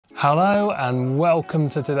Hello and welcome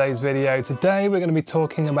to today's video. Today we're going to be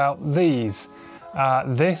talking about these.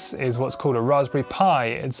 This is what's called a Raspberry Pi.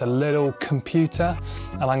 It's a little computer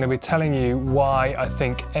and I'm going to be telling you why I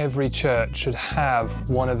think every church should have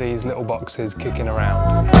one of these little boxes kicking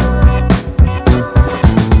around.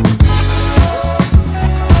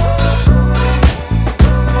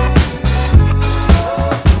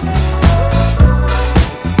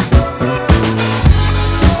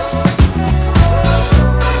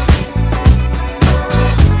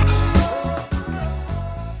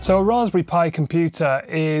 So a Raspberry Pi computer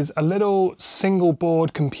is a little single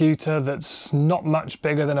board computer that's not much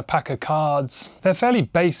bigger than a pack of cards. They're fairly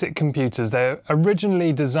basic computers. They're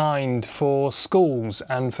originally designed for schools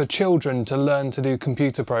and for children to learn to do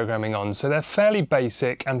computer programming on. So they're fairly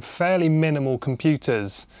basic and fairly minimal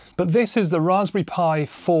computers. But this is the Raspberry Pi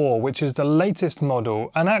 4, which is the latest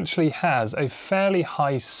model and actually has a fairly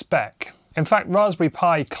high spec. In fact, Raspberry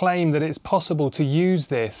Pi claim that it's possible to use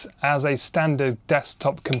this as a standard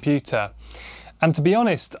desktop computer. And to be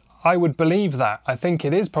honest, I would believe that. I think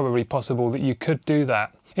it is probably possible that you could do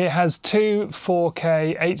that. It has two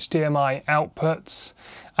 4K HDMI outputs,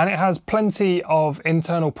 and it has plenty of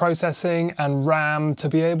internal processing and RAM to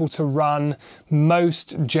be able to run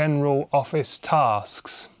most general office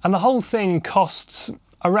tasks. And the whole thing costs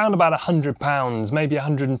around about £100, maybe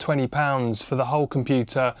 £120 for the whole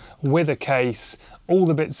computer with a case, all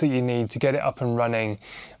the bits that you need to get it up and running.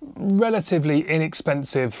 Relatively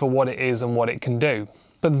inexpensive for what it is and what it can do.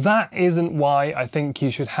 But that isn't why I think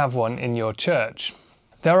you should have one in your church.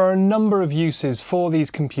 There are a number of uses for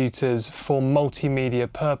these computers for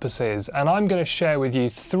multimedia purposes, and I'm going to share with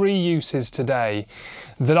you 3 uses today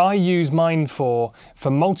that I use mine for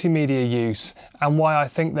multimedia use and why I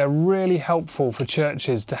think they're really helpful for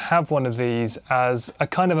churches to have one of these as a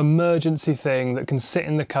kind of emergency thing that can sit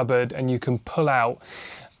in the cupboard and you can pull out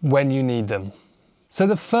when you need them. So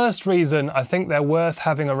the first reason I think they're worth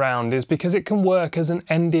having around is because it can work as an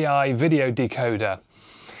NDI video decoder.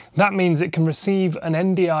 That means it can receive an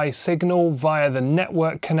NDI signal via the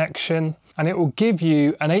network connection, and it will give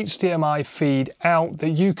you an HDMI feed out that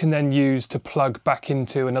you can then use to plug back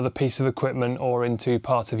into another piece of equipment or into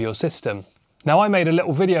part of your system. Now, I made a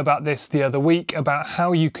little video about this the other week about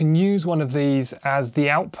how you can use one of these as the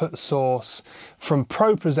output source from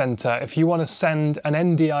ProPresenter if you want to send an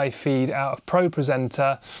NDI feed out of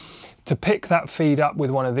ProPresenter to pick that feed up with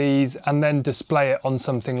one of these and then display it on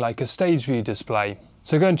something like a stage view display.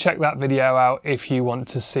 So go and check that video out if you want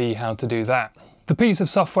to see how to do that. The piece of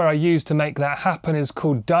software I use to make that happen is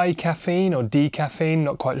called Dicaffeine or Decaffeine,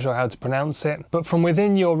 not quite sure how to pronounce it. But from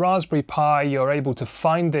within your Raspberry Pi, you're able to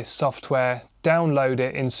find this software, download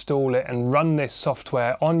it, install it, and run this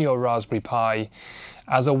software on your Raspberry Pi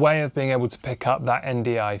as a way of being able to pick up that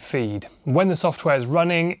NDI feed. When the software is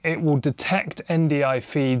running, it will detect NDI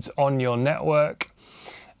feeds on your network,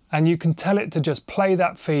 and you can tell it to just play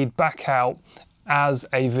that feed back out as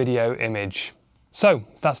a video image. So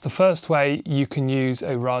that's the first way you can use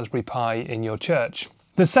a Raspberry Pi in your church.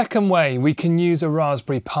 The second way we can use a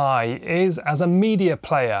Raspberry Pi is as a media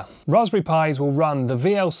player. Raspberry Pis will run the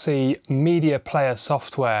VLC media player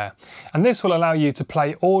software, and this will allow you to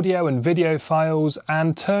play audio and video files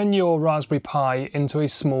and turn your Raspberry Pi into a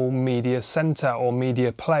small media center or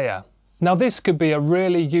media player. Now, this could be a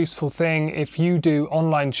really useful thing if you do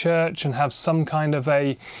online church and have some kind of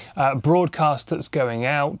a broadcast that's going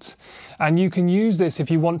out, and you can use this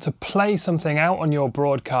if you want to play something out on your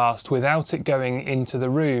broadcast without it going into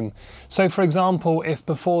the room. So for example, if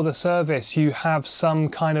before the service you have some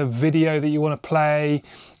kind of video that you want to play,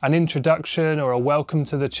 an introduction or a welcome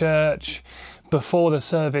to the church, before the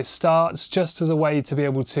service starts, just as a way to be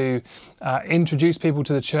able to introduce people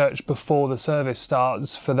to the church before the service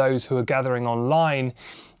starts for those who are gathering online,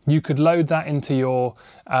 you could load that into your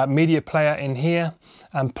media player in here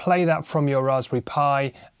and play that from your Raspberry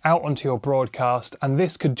Pi out onto your broadcast, and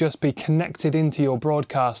this could just be connected into your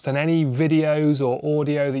broadcast, and any videos or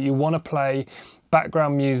audio that you want to play,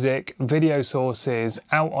 background music, video sources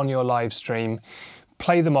out on your live stream,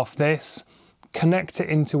 play them off this, connect it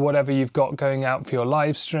into whatever you've got going out for your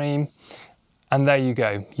live stream, and there you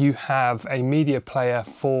go. You have a media player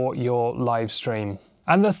for your live stream.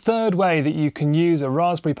 And the third way that you can use a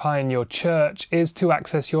Raspberry Pi in your church is to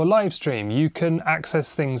access your live stream. You can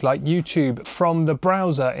access things like YouTube from the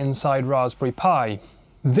browser inside Raspberry Pi.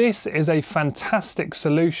 This is a fantastic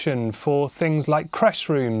solution for things like creche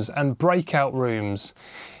rooms and breakout rooms.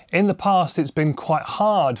 In the past, it's been quite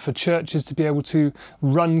hard for churches to be able to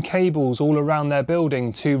run cables all around their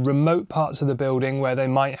building to remote parts of the building where they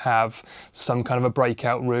might have some kind of a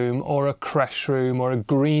breakout room or a creche room or a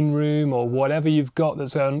green room or whatever you've got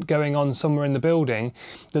that's going on somewhere in the building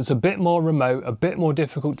that's a bit more remote, a bit more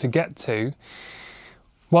difficult to get to.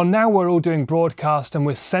 Well, now we're all doing broadcast and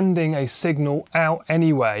we're sending a signal out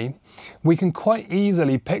anyway. We can quite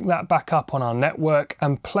easily pick that back up on our network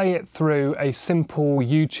and play it through a simple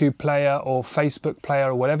YouTube player or Facebook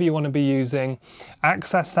player or whatever you want to be using,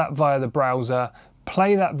 access that via the browser,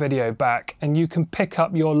 play that video back, and you can pick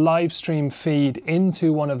up your live stream feed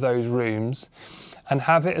into one of those rooms and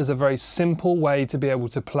have it as a very simple way to be able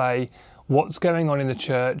to play what's going on in the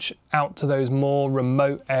church out to those more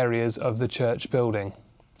remote areas of the church building.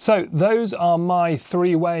 So those are my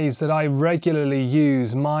 3 ways that I regularly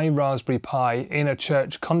use my Raspberry Pi in a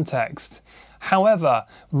church context. However,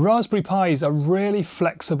 Raspberry Pis are really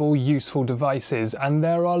flexible, useful devices, and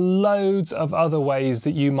there are loads of other ways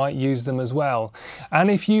that you might use them as well. And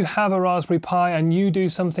if you have a Raspberry Pi and you do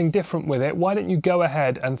something different with it, why don't you go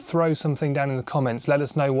ahead and throw something down in the comments, let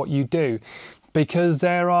us know what you do, because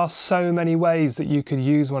there are so many ways that you could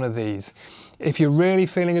use one of these. If you're really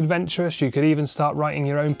feeling adventurous, you could even start writing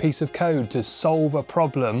your own piece of code to solve a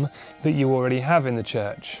problem that you already have in the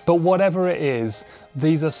church. But whatever it is,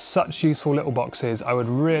 these are such useful little boxes. I would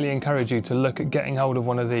really encourage you to look at getting hold of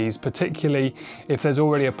one of these, particularly if there's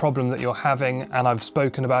already a problem that you're having and I've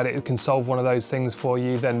spoken about it, it can solve one of those things for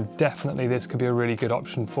you, then definitely this could be a really good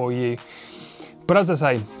option for you. But as I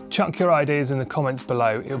say, chuck your ideas in the comments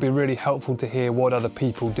below. It'll be really helpful to hear what other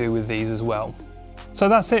people do with these as well. So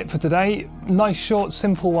that's it for today. Nice, short,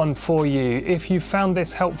 simple one for you. If you found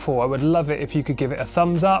this helpful, I would love it if you could give it a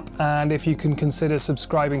thumbs up, and if you can consider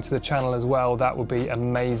subscribing to the channel as well, that would be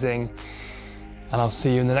amazing. And I'll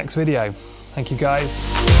see you in the next video. Thank you, guys.